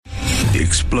the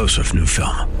explosive new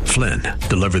film, Flynn,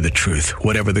 deliver the truth,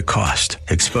 whatever the cost.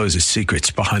 Exposes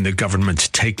secrets behind the government's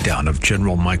takedown of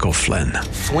General Michael Flynn.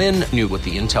 Flynn knew what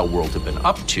the intel world had been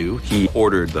up to. He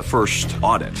ordered the first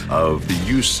audit of the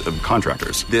use of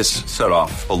contractors. This set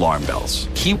off alarm bells.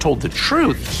 He told the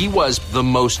truth. He was the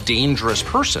most dangerous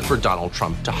person for Donald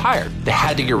Trump to hire. They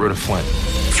had to get rid of Flynn.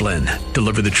 Flynn,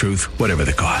 deliver the truth, whatever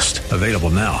the cost. Available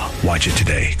now. Watch it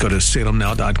today. Go to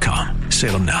salemnow.com.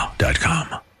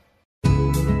 salemnow.com.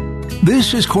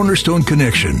 This is Cornerstone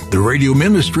Connection, the radio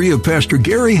ministry of Pastor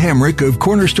Gary Hamrick of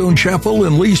Cornerstone Chapel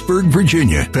in Leesburg,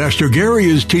 Virginia. Pastor Gary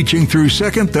is teaching through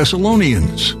 2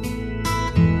 Thessalonians. Real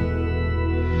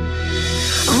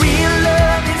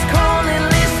love is calling,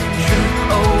 listen,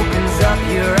 truth opens up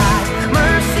your eyes.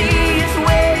 Mercy is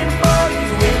waiting for you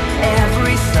with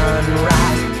every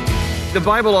sunrise. The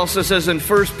Bible also says in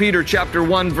 1 Peter chapter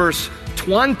 1, verse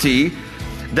 20,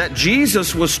 that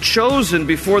Jesus was chosen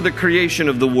before the creation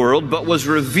of the world, but was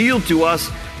revealed to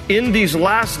us in these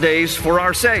last days for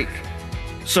our sake.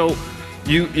 So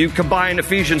you combine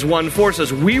Ephesians 1:4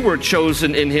 says, we were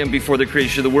chosen in him before the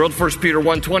creation of the world. 1 Peter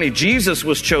 1:20, Jesus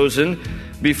was chosen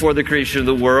before the creation of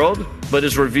the world, but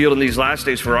is revealed in these last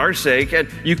days for our sake. And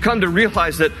you come to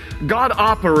realize that God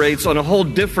operates on a whole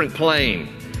different plane,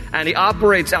 and he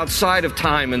operates outside of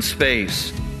time and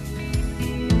space.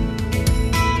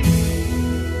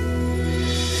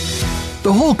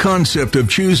 The whole concept of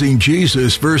choosing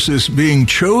Jesus versus being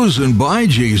chosen by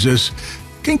Jesus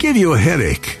can give you a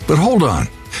headache. But hold on.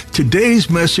 Today's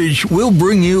message will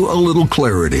bring you a little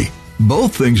clarity.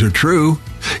 Both things are true.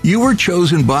 You were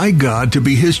chosen by God to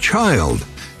be his child,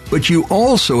 but you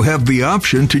also have the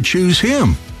option to choose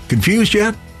him. Confused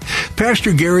yet?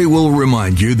 Pastor Gary will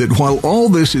remind you that while all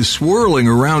this is swirling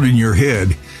around in your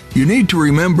head, you need to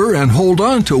remember and hold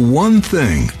on to one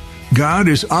thing. God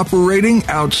is operating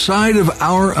outside of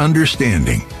our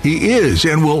understanding. He is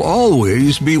and will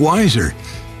always be wiser.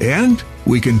 And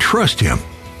we can trust him.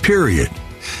 Period.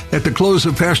 At the close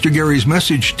of Pastor Gary's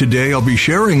message today, I'll be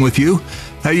sharing with you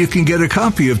how you can get a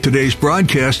copy of today's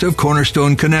broadcast of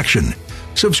Cornerstone Connection.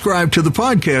 Subscribe to the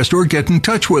podcast or get in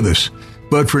touch with us.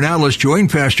 But for now, let's join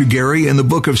Pastor Gary in the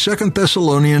book of 2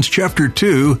 Thessalonians chapter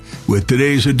 2 with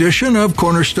today's edition of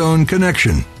Cornerstone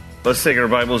Connection. Let's take our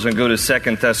Bibles and go to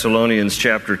 2 Thessalonians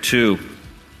chapter 2.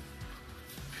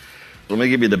 Let me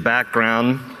give you the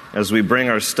background as we bring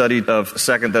our study of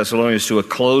 2 Thessalonians to a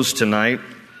close tonight.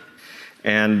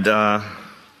 And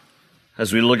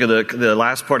as we look at the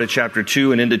last part of chapter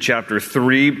 2 and into chapter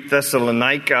 3,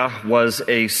 Thessalonica was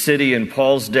a city in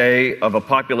Paul's day of a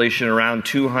population around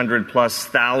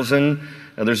 200,000+.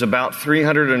 There's about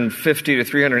 350 to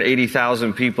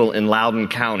 380,000 people in Loudoun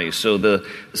County. So the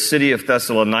city of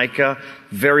Thessalonica,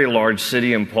 very large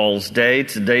city in Paul's day.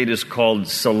 Today it is called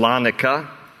Salonica.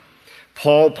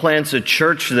 Paul plants a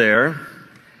church there,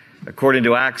 according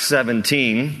to Acts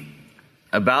 17,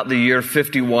 about the year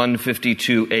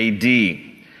 51-52 AD.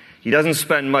 He doesn't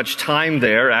spend much time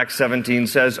there. Acts 17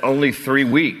 says only 3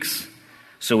 weeks.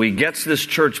 So he gets this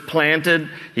church planted.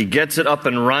 He gets it up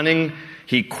and running.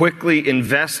 He quickly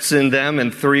invests in them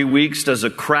in 3 weeks, does a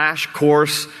crash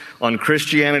course on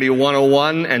Christianity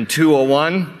 101 and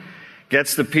 201,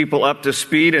 gets the people up to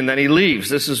speed, and then he leaves.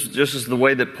 This is the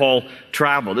way that Paul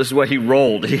traveled. This is the way he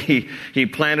rolled. He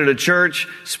planted a church,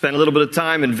 spent a little bit of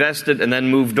time, invested, and then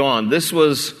moved on. This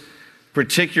was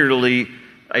particularly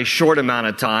a short amount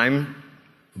of time,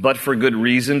 but for good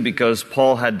reason, because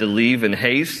Paul had to leave in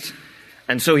haste.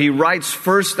 And so he writes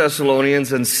 1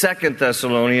 Thessalonians and 2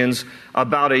 Thessalonians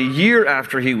about a year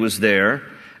after he was there,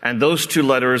 and those two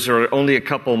letters are only a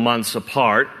couple months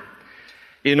apart,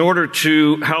 in order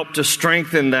to help to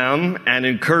strengthen them and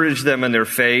encourage them in their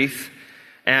faith,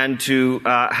 and to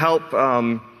help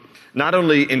not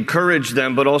only encourage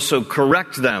them, but also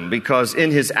correct them, because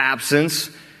in his absence,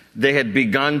 they had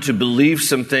begun to believe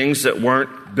some things that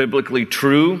weren't biblically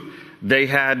true. They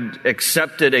had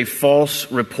accepted a false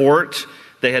report.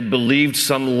 They had believed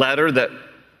some letter that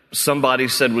somebody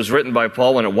said was written by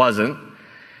Paul when it wasn't.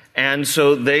 And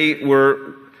so they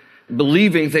were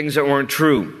believing things that weren't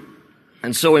true.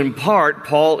 And so in part,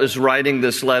 Paul is writing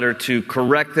this letter to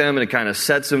correct them and to kind of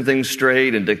set some things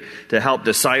straight and to help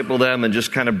disciple them and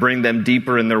just kind of bring them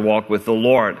deeper in their walk with the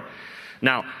Lord.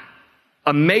 Now,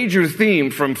 a major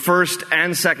theme from 1st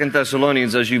and 2nd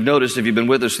Thessalonians, as you've noticed if you've been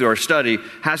with us through our study,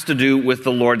 has to do with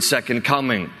the Lord's second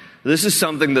coming. This is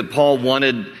something that Paul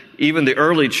wanted even the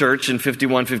early church in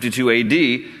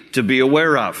 51-52 AD to be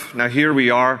aware of. Now here we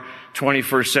are,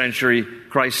 21st century.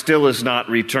 Christ still has not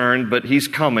returned, but he's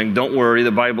coming. Don't worry.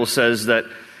 The Bible says that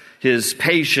his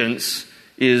patience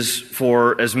is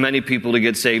for as many people to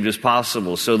get saved as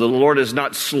possible. So the Lord is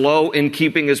not slow in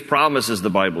keeping his promises,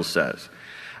 the Bible says.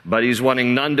 But he's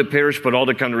wanting none to perish, but all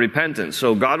to come to repentance.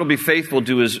 So God will be faithful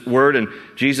to his word, and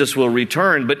Jesus will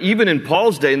return. But even in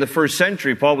Paul's day, in the first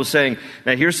century, Paul was saying,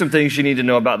 now here's some things you need to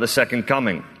know about the second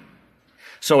coming.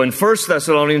 So in 1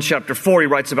 Thessalonians chapter 4, he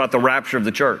writes about the rapture of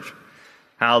the church.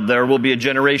 How there will be a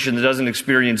generation that doesn't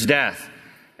experience death,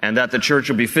 and that the church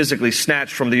will be physically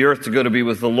snatched from the earth to go to be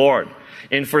with the Lord.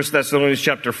 In 1 Thessalonians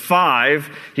chapter 5,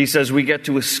 he says we get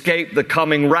to escape the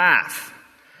coming wrath.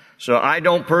 So I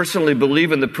don't personally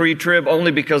believe in the pre-trib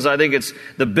only because I think it's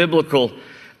the biblical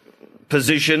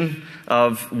position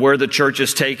of where the church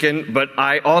is taken. But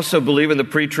I also believe in the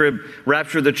pre-trib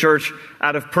rapture of the church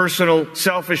out of personal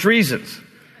selfish reasons.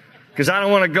 Because I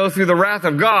don't want to go through the wrath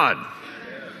of God.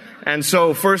 And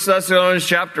so 1 Thessalonians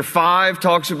chapter 5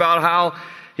 talks about how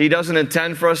he doesn't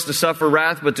intend for us to suffer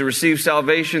wrath, but to receive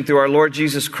salvation through our Lord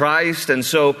Jesus Christ. And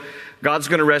so God's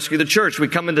going to rescue the church. We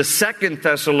come into 2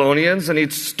 Thessalonians, and he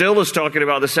still is talking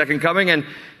about the second coming, and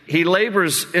he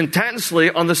labors intensely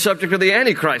on the subject of the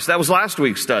Antichrist. That was last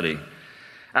week's study,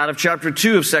 out of chapter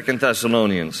 2 of 2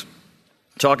 Thessalonians,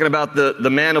 talking about the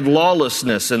man of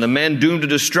lawlessness and the man doomed to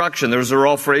destruction. Those are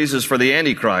all phrases for the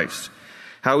Antichrist,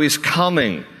 how he's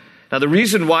coming. Now, the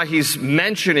reason why he's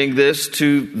mentioning this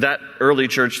to that early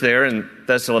church there in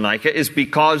Thessalonica is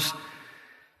because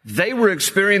they were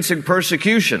experiencing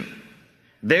persecution.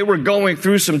 They were going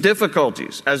through some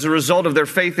difficulties as a result of their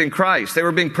faith in Christ. They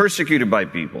were being persecuted by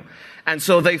people. And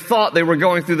so they thought they were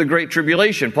going through the Great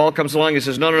Tribulation. Paul comes along and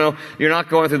says, no, you're not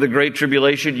going through the Great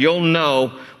Tribulation. You'll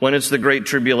know when it's the Great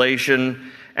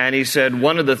Tribulation. And he said,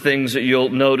 one of the things that you'll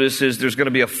notice is there's going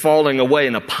to be a falling away,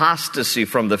 an apostasy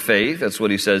from the faith. That's what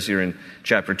he says here in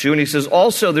chapter 2. And he says,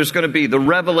 also, there's going to be the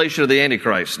revelation of the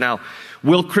Antichrist. Now,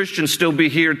 will Christians still be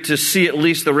here to see at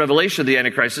least the revelation of the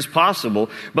Antichrist? It's possible,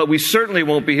 but we certainly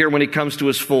won't be here when he comes to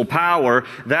his full power.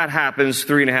 That happens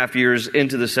 3.5 years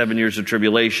into the 7 years of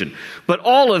tribulation. But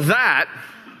all of that,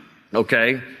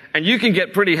 okay, and you can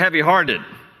get pretty heavy-hearted.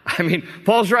 I mean,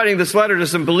 Paul's writing this letter to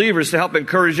some believers to help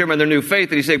encourage them in their new faith.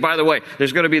 And he's saying, by the way,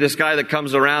 there's going to be this guy that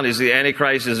comes around. He's the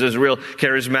Antichrist. He's this real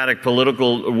charismatic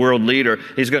political world leader.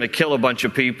 He's going to kill a bunch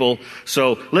of people.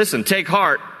 So listen, take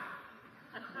heart.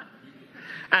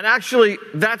 And actually,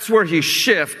 that's where he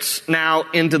shifts now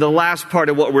into the last part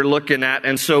of what we're looking at.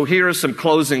 And so here are some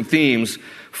closing themes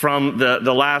from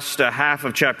the last half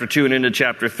of chapter 2 and into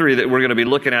chapter 3 that we're going to be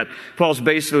looking at. Paul's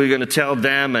basically going to tell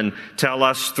them and tell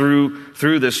us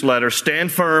through this letter,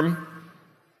 stand firm,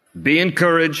 be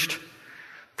encouraged,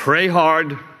 pray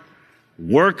hard,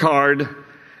 work hard,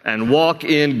 and walk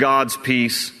in God's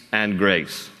peace and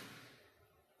grace.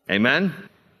 Amen?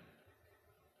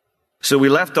 So we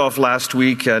left off last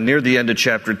week near the end of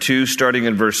chapter 2, starting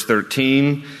in verse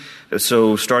 13.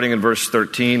 So starting in verse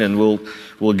 13, and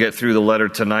we'll get through the letter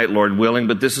tonight, Lord willing,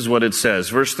 but this is what it says.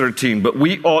 Verse 13, but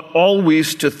we ought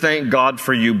always to thank God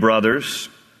for you, brothers.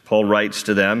 Paul writes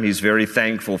to them. He's very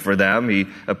thankful for them. He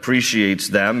appreciates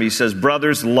them. He says,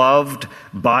 brothers loved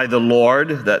by the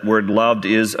Lord. That word loved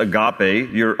is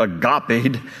agape. You're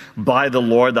agaped by the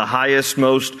Lord, the highest,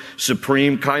 most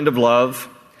supreme kind of love.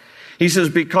 He says,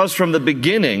 because from the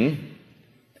beginning,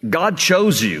 God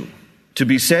chose you to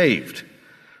be saved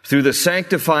through the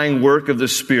sanctifying work of the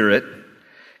Spirit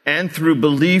and through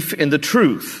belief in the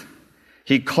truth.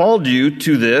 He called you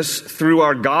to this through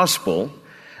our gospel,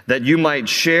 that you might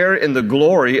share in the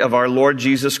glory of our Lord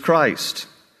Jesus Christ.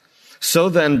 So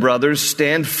then, brothers,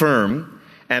 stand firm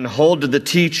and hold to the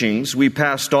teachings we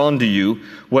passed on to you,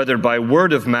 whether by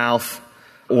word of mouth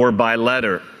or by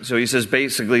letter. So he says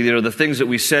basically, the things that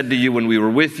we said to you when we were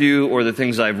with you, or the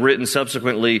things I've written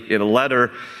subsequently in a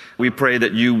letter, we pray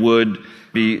that you would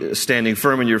be standing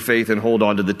firm in your faith and hold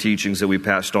on to the teachings that we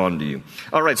passed on to you.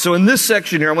 All right, so in this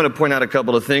section here, I'm going to point out a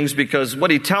couple of things, because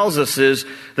what he tells us is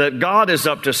that God is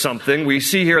up to something. We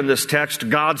see here in this text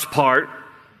God's part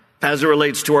as it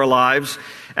relates to our lives.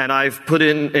 And I've put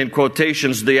in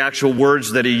quotations the actual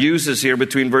words that he uses here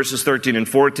between verses 13 and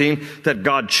 14, that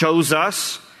God chose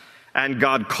us and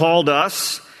God called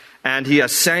us and he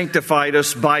has sanctified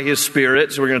us by his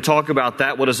Spirit. So we're going to talk about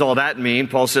that. What does all that mean?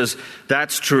 Paul says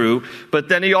that's true. But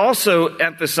then he also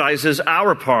emphasizes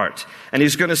our part. And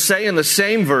he's going to say in the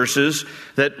same verses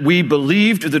that we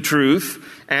believed the truth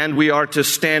and we are to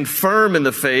stand firm in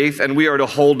the faith and we are to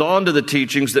hold on to the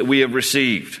teachings that we have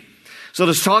received. So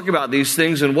let's talk about these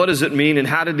things and what does it mean and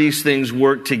how do these things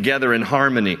work together in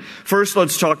harmony. First,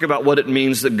 let's talk about what it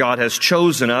means that God has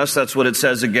chosen us. That's what it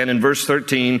says again in verse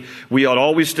 13. We ought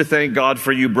always to thank God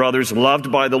for you, brothers, loved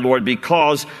by the Lord,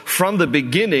 because from the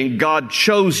beginning God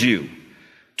chose you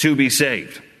to be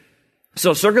saved.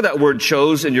 So circle that word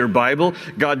chose in your Bible.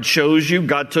 God chose you.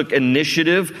 God took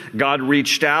initiative. God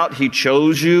reached out. He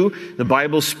chose you. The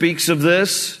Bible speaks of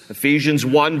this. Ephesians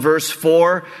 1 verse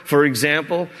 4, for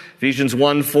example. Ephesians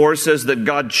 1:4 says that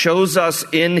God chose us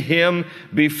in Him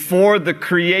before the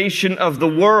creation of the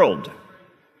world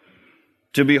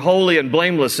to be holy and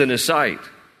blameless in His sight.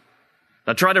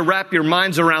 Now try to wrap your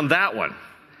minds around that one.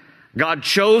 God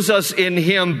chose us in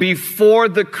Him before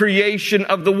the creation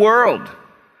of the world.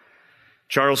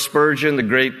 Charles Spurgeon, the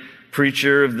great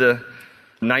preacher of the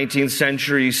 19th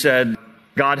century, said,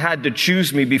 God had to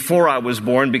choose me before I was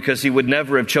born because He would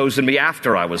never have chosen me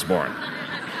after I was born.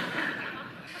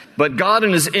 But God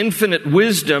in His infinite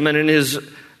wisdom and in His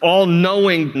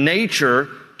all-knowing nature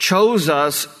chose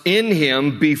us in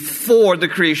Him before the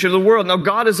creation of the world. Now,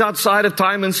 God is outside of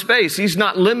time and space. He's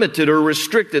not limited or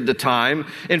restricted to time.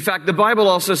 In fact, the Bible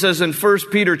also says in 1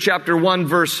 Peter chapter 1,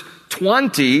 verse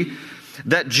 20,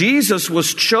 that Jesus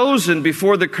was chosen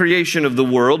before the creation of the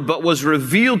world, but was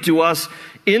revealed to us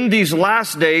in these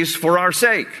last days for our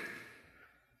sake.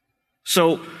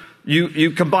 So you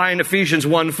combine Ephesians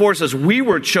 1:4 says, we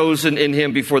were chosen in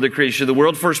Him before the creation of the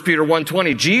world. 1 Peter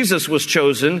 1:20, Jesus was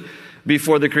chosen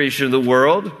before the creation of the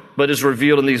world, but is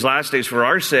revealed in these last days for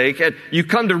our sake. And you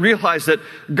come to realize that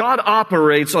God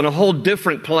operates on a whole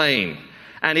different plane,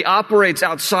 and He operates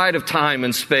outside of time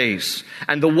and space.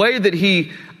 And the way that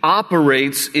He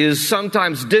operates is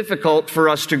sometimes difficult for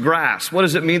us to grasp. What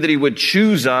does it mean that He would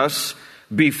choose us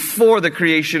before the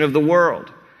creation of the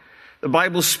world? The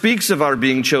Bible speaks of our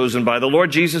being chosen by the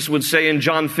Lord. Jesus would say in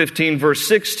John 15, verse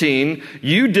 16,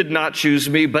 you did not choose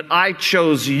me, but I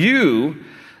chose you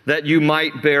that you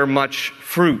might bear much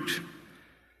fruit.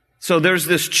 So there's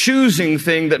this choosing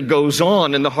thing that goes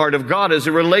on in the heart of God as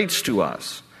it relates to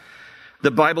us. The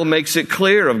Bible makes it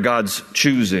clear of God's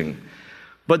choosing.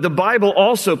 But the Bible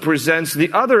also presents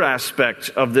the other aspect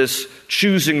of this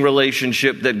choosing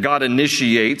relationship that God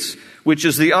initiates, which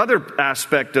is the other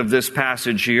aspect of this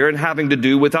passage here and having to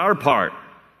do with our part.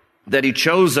 That He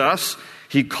chose us,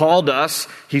 He called us,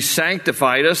 He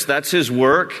sanctified us, that's His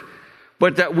work,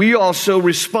 but that we also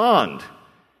respond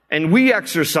and we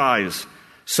exercise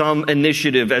some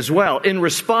initiative as well in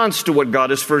response to what God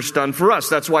has first done for us.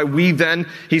 That's why we then,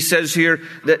 he says here,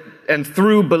 that and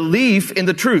through belief in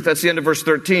the truth, that's the end of verse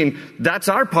 13, that's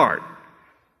our part.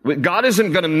 God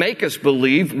isn't going to make us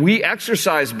believe. We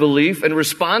exercise belief in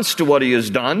response to what He has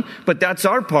done, but that's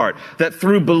our part. That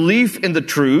through belief in the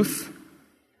truth,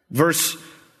 verse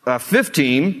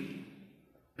 15,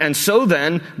 and so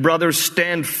then, brothers,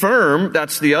 stand firm,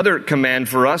 that's the other command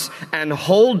for us, and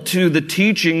hold to the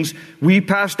teachings we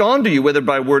passed on to you, whether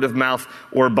by word of mouth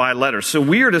or by letter. So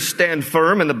we are to stand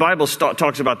firm, and the Bible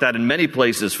talks about that in many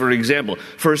places. For example,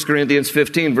 1 Corinthians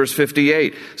 15, verse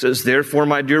 58 says, therefore,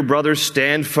 my dear brothers,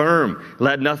 stand firm.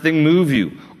 Let nothing move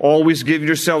you. Always give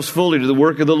yourselves fully to the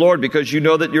work of the Lord, because you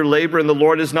know that your labor in the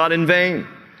Lord is not in vain.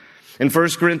 In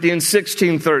 1 Corinthians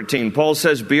 16:13, Paul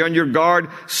says, be on your guard,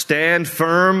 stand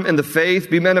firm in the faith,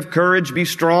 be men of courage, be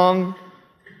strong.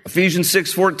 Ephesians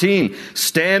 6:14,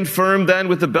 stand firm then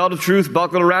with the belt of truth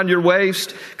buckled around your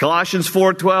waist. Colossians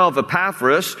 4:12,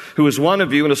 Epaphras, who is one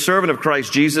of you and a servant of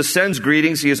Christ Jesus, sends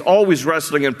greetings. He is always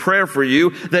wrestling in prayer for you,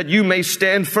 that you may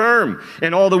stand firm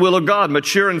in all the will of God,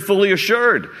 mature and fully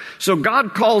assured. So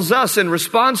God calls us in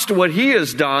response to what He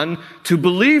has done to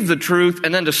believe the truth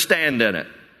and then to stand in it.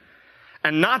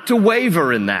 And not to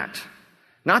waver in that.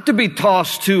 Not to be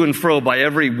tossed to and fro by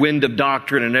every wind of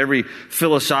doctrine and every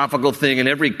philosophical thing and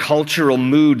every cultural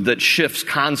mood that shifts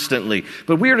constantly.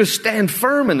 But we are to stand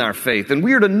firm in our faith, and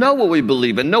we are to know what we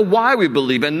believe and know why we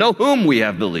believe and know whom we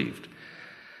have believed.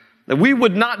 That we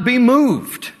would not be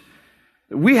moved.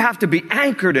 We have to be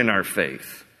anchored in our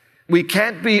faith. We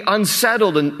can't be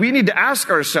unsettled, and we need to ask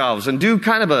ourselves and do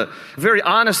kind of a very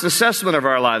honest assessment of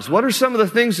our lives. What are some of the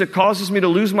things that causes me to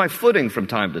lose my footing from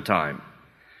time to time?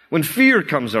 When fear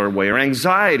comes our way, or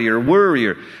anxiety, or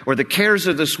worry, or the cares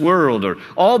of this world, or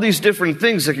all these different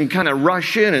things that can kind of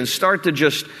rush in and start to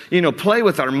just, play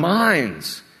with our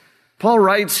minds. Paul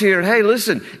writes here, hey,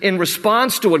 listen, in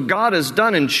response to what God has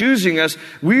done in choosing us,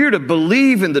 we are to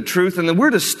believe in the truth, and then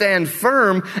we're to stand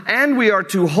firm, and we are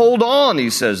to hold on, he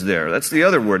says there. That's the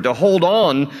other word, to hold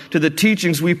on to the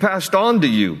teachings we passed on to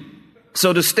you.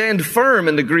 So to stand firm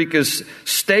in the Greek is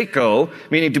steko,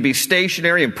 meaning to be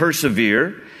stationary and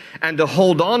persevere. And to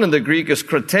hold on in the Greek is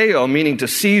krateo, meaning to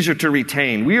seize or to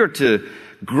retain. We are to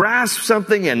grasp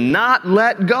something and not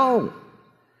let go.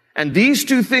 And these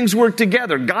two things work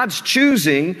together. God's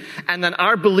choosing and then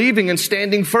our believing and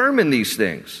standing firm in these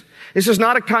things. This is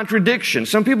not a contradiction.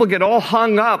 Some people get all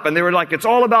hung up and they were like, it's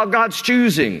all about God's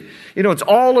choosing. It's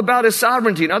all about His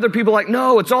sovereignty. And other people are like,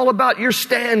 no, it's all about your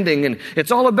standing and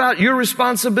it's all about your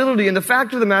responsibility. And the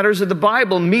fact of the matter is that the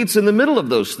Bible meets in the middle of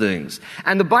those things.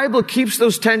 And the Bible keeps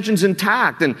those tensions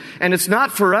intact. And it's not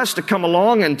for us to come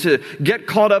along and to get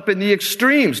caught up in the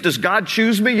extremes. Does God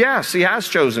choose me? Yes, He has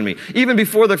chosen me, even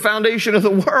before the foundation of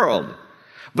the world.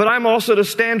 But I'm also to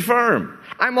stand firm.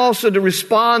 I'm also to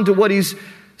respond to what He's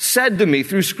said to me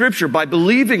through Scripture by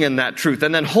believing in that truth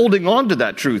and then holding on to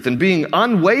that truth and being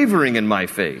unwavering in my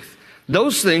faith.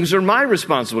 Those things are my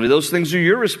responsibility. Those things are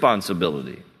your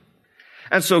responsibility.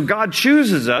 And so God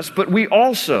chooses us, but we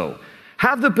also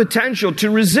have the potential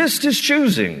to resist His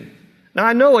choosing. Now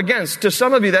I know, again, to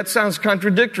some of you that sounds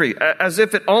contradictory, as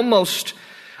if it almost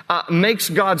makes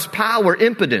God's power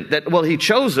impotent. That, well, He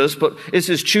chose us, but is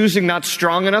His choosing not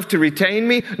strong enough to retain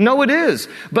me? No, it is.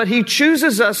 But He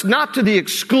chooses us not to the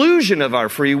exclusion of our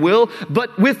free will,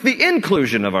 but with the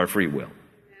inclusion of our free will.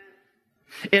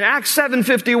 In Acts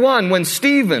 7:51, when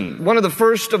Stephen, one of the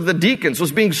first of the deacons,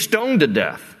 was being stoned to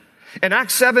death, in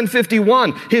Acts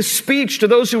 7:51, his speech to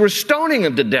those who were stoning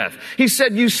him to death, he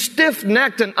said, "You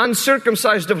stiff-necked and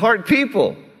uncircumcised of heart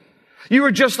people, you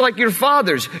are just like your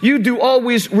fathers. You do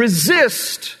always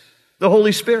resist the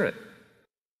Holy Spirit."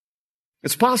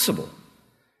 It's possible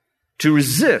to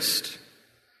resist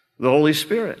the Holy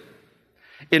Spirit.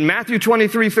 In Matthew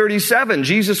 23:37,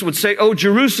 Jesus would say, "Oh,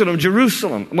 Jerusalem,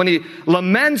 Jerusalem," when He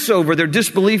laments over their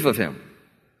disbelief of Him.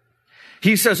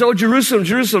 He says, "Oh, Jerusalem,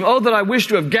 Jerusalem, oh, that I wish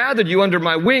to have gathered you under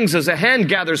my wings as a hen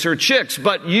gathers her chicks,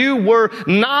 but you were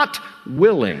not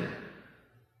willing."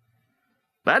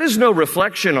 That is no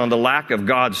reflection on the lack of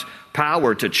God's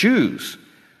power to choose,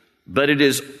 but it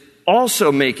is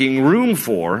also making room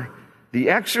for the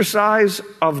exercise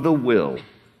of the will.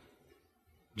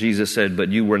 Jesus said, "But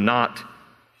you were not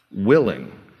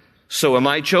willing." So am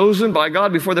I chosen by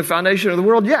God before the foundation of the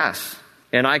world? Yes.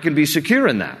 And I can be secure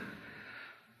in that.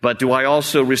 But do I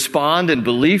also respond in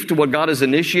belief to what God has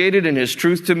initiated in His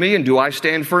truth to me? And do I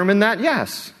stand firm in that?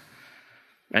 Yes.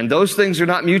 And those things are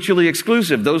not mutually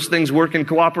exclusive. Those things work in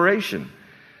cooperation.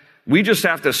 We just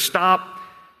have to stop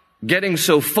getting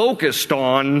so focused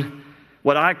on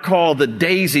what I call the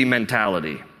daisy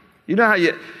mentality. You know how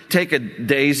you take a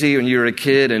daisy when you were a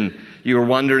kid and you were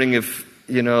wondering if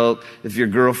your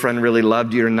girlfriend really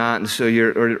loved you or not, and so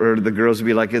or the girls would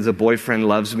be like, "Is a boyfriend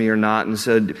loves me or not?"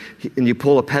 And you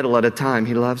pull a petal at a time.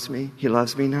 He loves me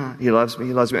not. He loves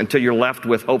me, until you're left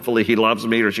with, hopefully, he loves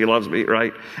me or she loves me,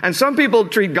 right? And some people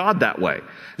treat God that way.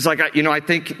 It's like, I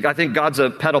think God's a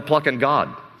petal plucking God.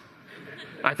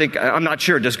 I'm not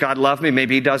sure. Does God love me?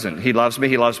 Maybe He doesn't. He loves me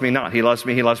not. He loves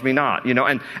me not.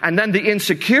 And then the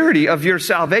insecurity of your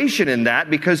salvation in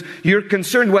that, because you're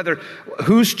concerned whether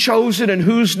who's chosen and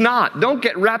who's not. Don't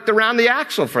get wrapped around the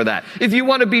axle for that. If you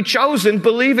want to be chosen,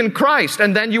 believe in Christ,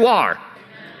 and then you are.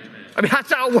 I mean,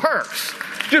 that's how it works.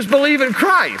 Just believe in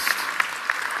Christ.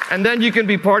 And then you can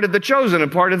be part of the chosen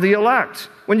and part of the elect.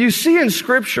 When you see in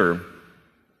Scripture,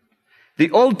 the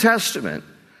Old Testament,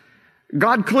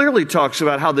 God clearly talks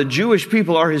about how the Jewish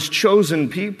people are His chosen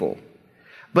people.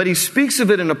 But He speaks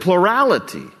of it in a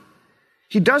plurality.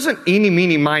 He doesn't eeny,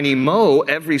 meeny, miny, mo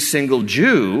every single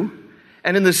Jew.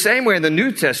 And in the same way in the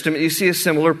New Testament, you see a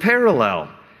similar parallel.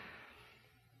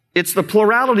 It's the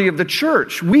plurality of the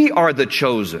church. We are the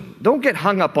chosen. Don't get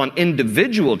hung up on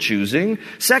individual choosing.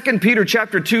 2 Peter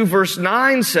chapter 2 verse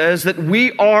 9 says that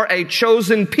we are a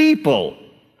chosen people,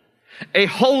 a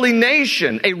holy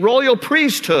nation, a royal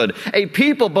priesthood, a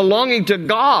people belonging to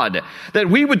God, that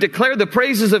we would declare the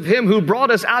praises of Him who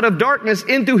brought us out of darkness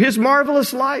into His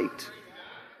marvelous light.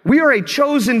 We are a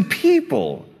chosen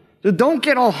people. So don't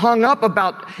get all hung up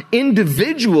about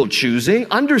individual choosing.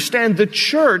 Understand the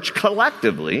church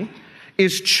collectively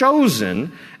is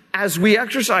chosen as we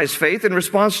exercise faith in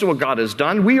response to what God has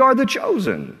done. We are the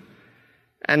chosen.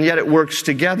 And yet it works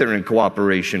together in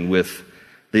cooperation with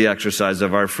the exercise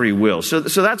of our free will. So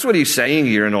that's what he's saying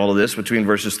here in all of this between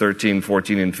verses 13,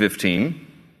 14, and 15.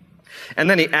 And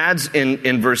then he adds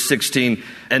in verse 16,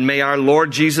 "And may our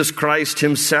Lord Jesus Christ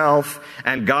Himself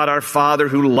and God our Father,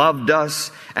 who loved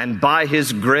us and by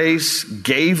His grace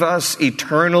gave us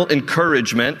eternal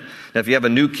encouragement." Now, if you have a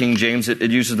New King James,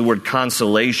 it uses the word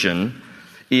consolation.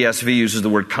 ESV uses the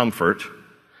word comfort.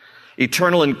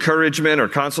 Eternal encouragement or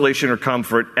consolation or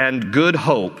comfort and good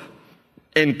hope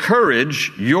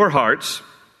encourage your hearts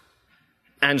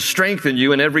and strengthen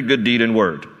you in every good deed and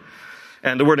word.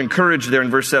 And the word encourage there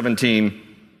in verse 17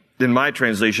 in my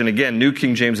translation. Again, New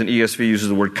King James and ESV uses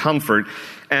the word comfort.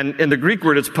 And in the Greek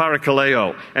word, it's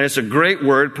parakaleo. And it's a great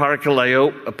word,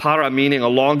 parakaleo, para meaning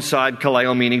alongside,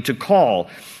 kaleo meaning to call.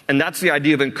 And that's the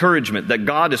idea of encouragement, that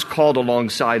God is called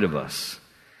alongside of us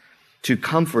to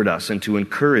comfort us and to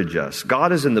encourage us.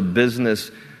 God is in the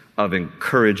business of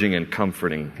encouraging and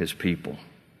comforting his people.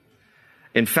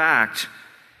 In fact,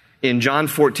 in John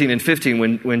 14 and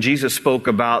 15, when Jesus spoke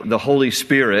about the Holy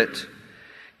Spirit,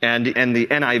 and the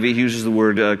NIV uses the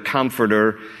word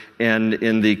comforter, and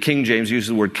in the King James uses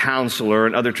the word counselor,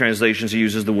 and other translations he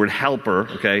uses the word helper,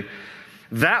 okay?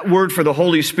 That word for the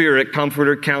Holy Spirit,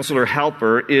 comforter, counselor,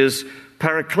 helper, is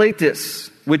parakletos,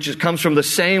 which comes from the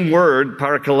same word,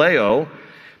 parakaleo,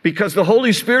 because the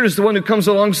Holy Spirit is the one who comes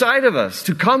alongside of us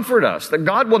to comfort us. That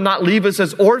God will not leave us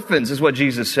as orphans, is what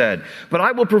Jesus said. But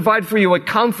I will provide for you a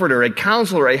comforter, a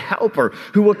counselor, a helper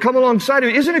who will come alongside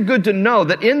of you. Isn't it good to know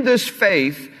that in this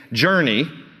faith journey,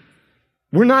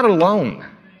 we're not alone?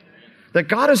 That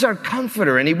God is our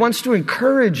comforter and he wants to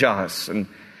encourage us. And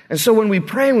so when we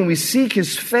pray, when we seek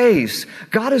his face,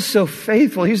 God is so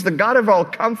faithful. He's the God of all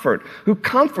comfort who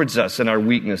comforts us in our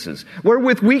weaknesses,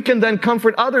 wherewith we can then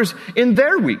comfort others in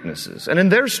their weaknesses and in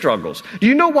their struggles. Do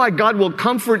you know why God will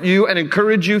comfort you and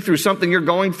encourage you through something you're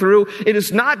going through? It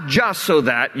is not just so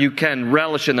that you can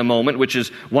relish in the moment, which is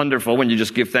wonderful when you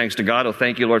just give thanks to God. Oh,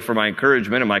 thank you, Lord, for my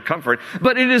encouragement and my comfort.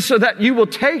 But it is so that you will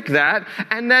take that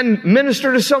and then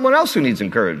minister to someone else who needs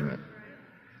encouragement.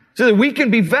 So that we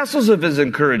can be vessels of his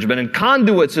encouragement and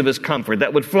conduits of his comfort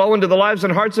that would flow into the lives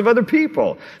and hearts of other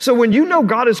people. So when you know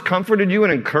God has comforted you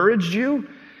and encouraged you,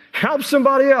 help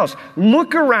somebody else.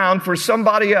 Look around for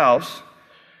somebody else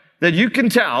that you can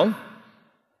tell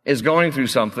is going through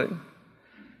something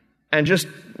and just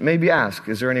maybe ask,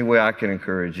 is there any way I can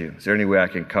encourage you? Is there any way I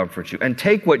can comfort you? And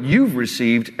take what you've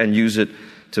received and use it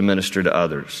to minister to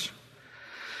others.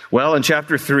 Well, in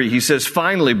chapter 3, he says,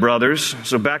 finally, brothers,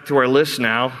 so back to our list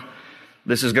now.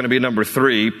 This is going to be number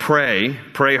 3, pray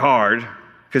hard.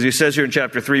 Because he says here in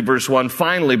chapter 3, verse 1,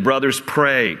 finally, brothers,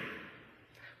 pray.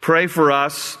 Pray for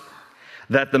us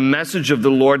that the message of the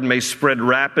Lord may spread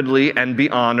rapidly and be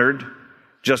honored,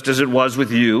 just as it was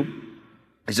with you.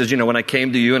 He says, when I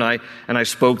came to you and I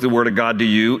spoke the word of God to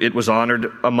you, it was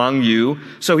honored among you.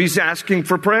 So he's asking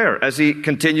for prayer as he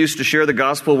continues to share the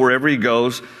gospel wherever he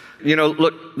goes.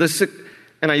 Look,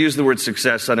 and I use the word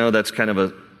success. I know that's kind of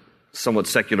a somewhat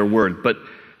secular word, but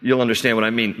you'll understand what I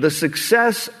mean. The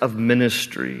success of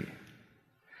ministry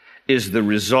is the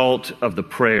result of the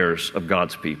prayers of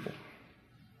God's people.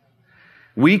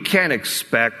 We can't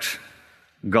expect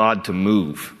God to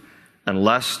move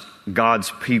unless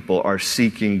God's people are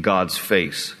seeking God's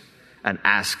face and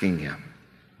asking him,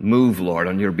 move, Lord,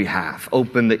 on your behalf.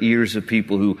 Open the ears of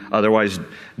people who otherwise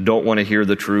don't want to hear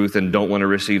the truth and don't want to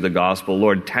receive the gospel.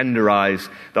 Lord, tenderize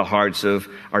the hearts of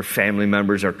our family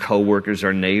members, our co-workers,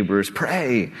 our neighbors.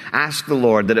 Pray. Ask the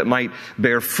Lord that it might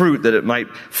bear fruit, that it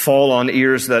might fall on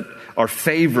ears that are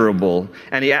favorable.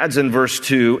 And he adds in verse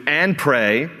 2, and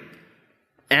pray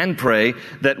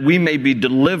that we may be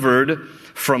delivered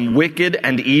from wicked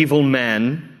and evil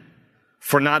men,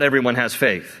 for not everyone has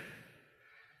faith.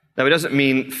 Now, he doesn't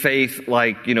mean faith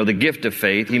like, the gift of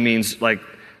faith. He means like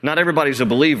not everybody's a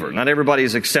believer. Not everybody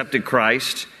has accepted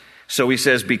Christ. So he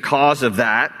says because of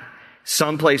that,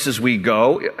 some places we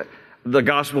go, the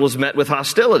gospel is met with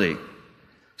hostility.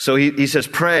 So he says,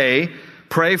 pray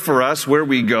for us where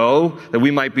we go, that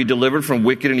we might be delivered from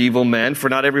wicked and evil men, for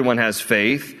not everyone has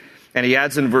faith. And he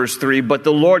adds in verse 3, but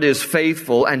the Lord is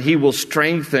faithful, and he will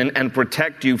strengthen and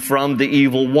protect you from the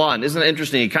evil one. Isn't it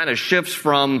interesting? He kind of shifts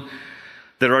from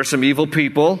there are some evil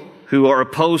people who are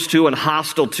opposed to and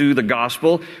hostile to the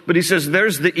gospel. But he says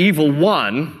there's the evil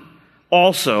one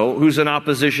also who's in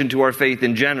opposition to our faith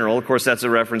in general. Of course, that's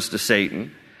a reference to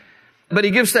Satan. But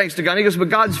he gives thanks to God. He goes, but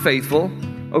God's faithful.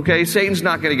 Okay, Satan's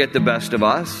not going to get the best of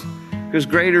us. Because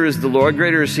greater is the Lord,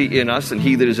 greater is he in us than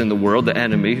he that is in the world, the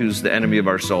enemy, who's the enemy of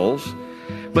our souls.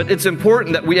 But it's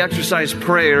important that we exercise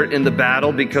prayer in the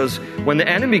battle, because when the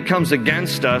enemy comes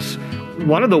against us,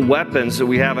 one of the weapons that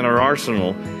we have in our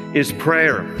arsenal is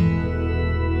prayer. Hope is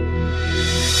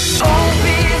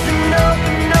an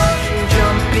open ocean,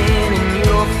 jump in and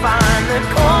you'll find the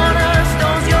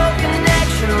cornerstone's your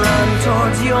connection, run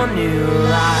towards your new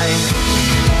life.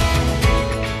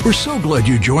 We're so glad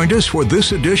you joined us for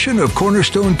this edition of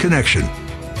Cornerstone Connection,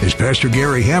 as Pastor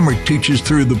Gary Hamrick teaches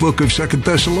through the book of 2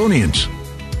 Thessalonians.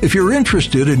 If you're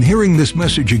interested in hearing this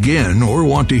message again or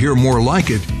want to hear more like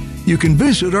it, you can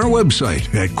visit our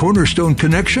website at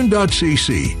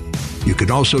cornerstoneconnection.cc. You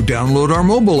can also download our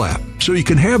mobile app so you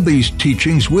can have these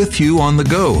teachings with you on the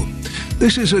go.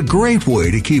 This is a great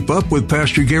way to keep up with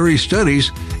Pastor Gary's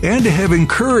studies and to have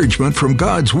encouragement from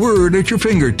God's Word at your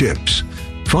fingertips.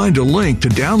 Find a link to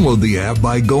download the app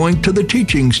by going to the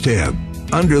Teachings tab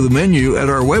under the menu at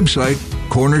our website,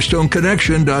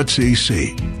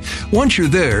 cornerstoneconnection.cc. Once you're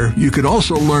there, you can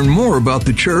also learn more about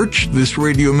the church this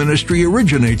radio ministry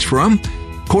originates from,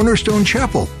 Cornerstone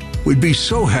Chapel. We'd be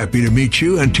so happy to meet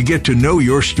you and to get to know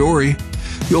your story.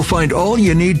 You'll find all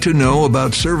you need to know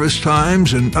about service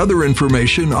times and other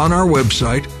information on our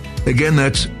website. Again,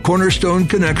 that's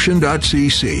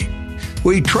cornerstoneconnection.cc.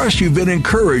 We trust you've been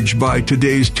encouraged by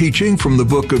today's teaching from the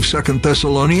book of 2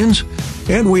 Thessalonians,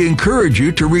 and we encourage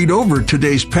you to read over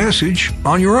today's passage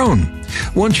on your own.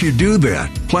 Once you do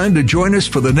that, plan to join us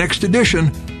for the next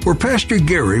edition, where Pastor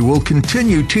Gary will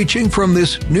continue teaching from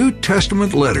this New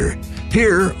Testament letter,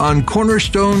 here on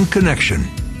Cornerstone Connection.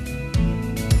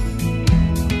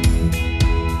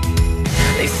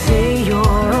 They say you're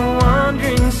a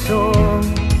wandering soul,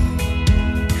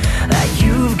 that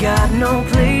you've got no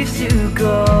place to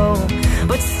go,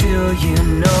 but still you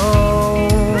know,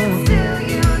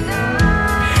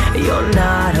 you're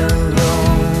not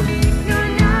alone.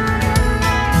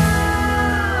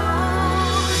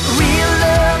 Real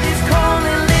love is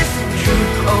calling, listen,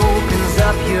 truth opens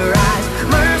up your eyes.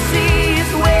 Mercy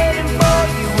is waiting for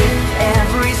you with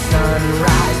every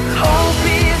sunrise. Hope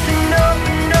is an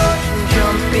open ocean,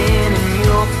 jump in and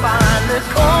you'll find the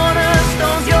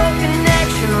cornerstones, your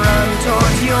connection, run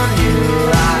towards your new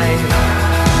life.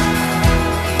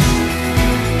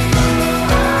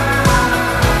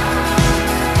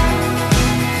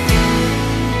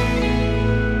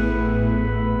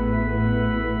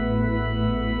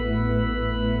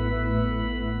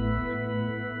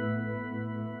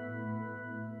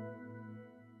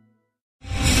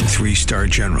 Three-star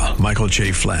General Michael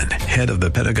J. Flynn, head of the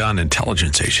Pentagon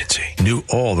Intelligence Agency, knew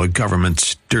all the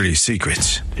government's dirty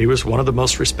secrets. He was one of the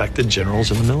most respected generals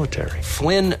in the military.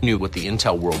 Flynn knew what the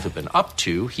intel world had been up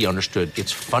to. He understood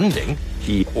its funding.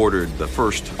 He ordered the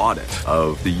first audit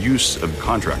of the use of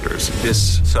contractors.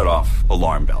 This set off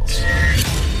alarm bells.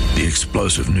 The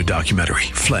explosive new documentary,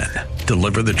 Flynn,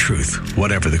 Deliver the Truth,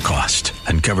 Whatever the Cost,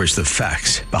 uncovers the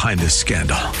facts behind this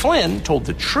scandal. Flynn told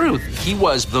the truth. He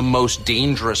was the most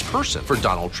dangerous person for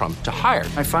Donald Trump to hire.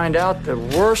 I find out the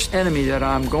worst enemy that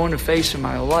I'm going to face in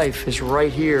my life is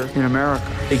right here in America.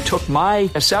 They took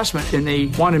my assessment and they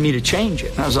wanted me to change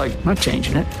it. And I was like, I'm not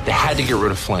changing it. They had to get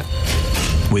rid of Flynn.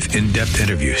 With in-depth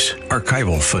interviews,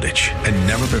 archival footage, and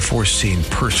never-before-seen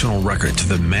personal records of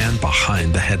the man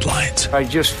behind the headlines. I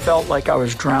just felt like I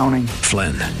was drowning.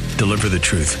 Flynn, Deliver the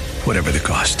Truth, Whatever the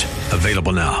Cost.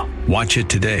 Available now. Watch it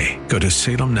today. Go to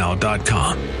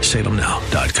salemnow.com.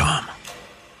 salemnow.com.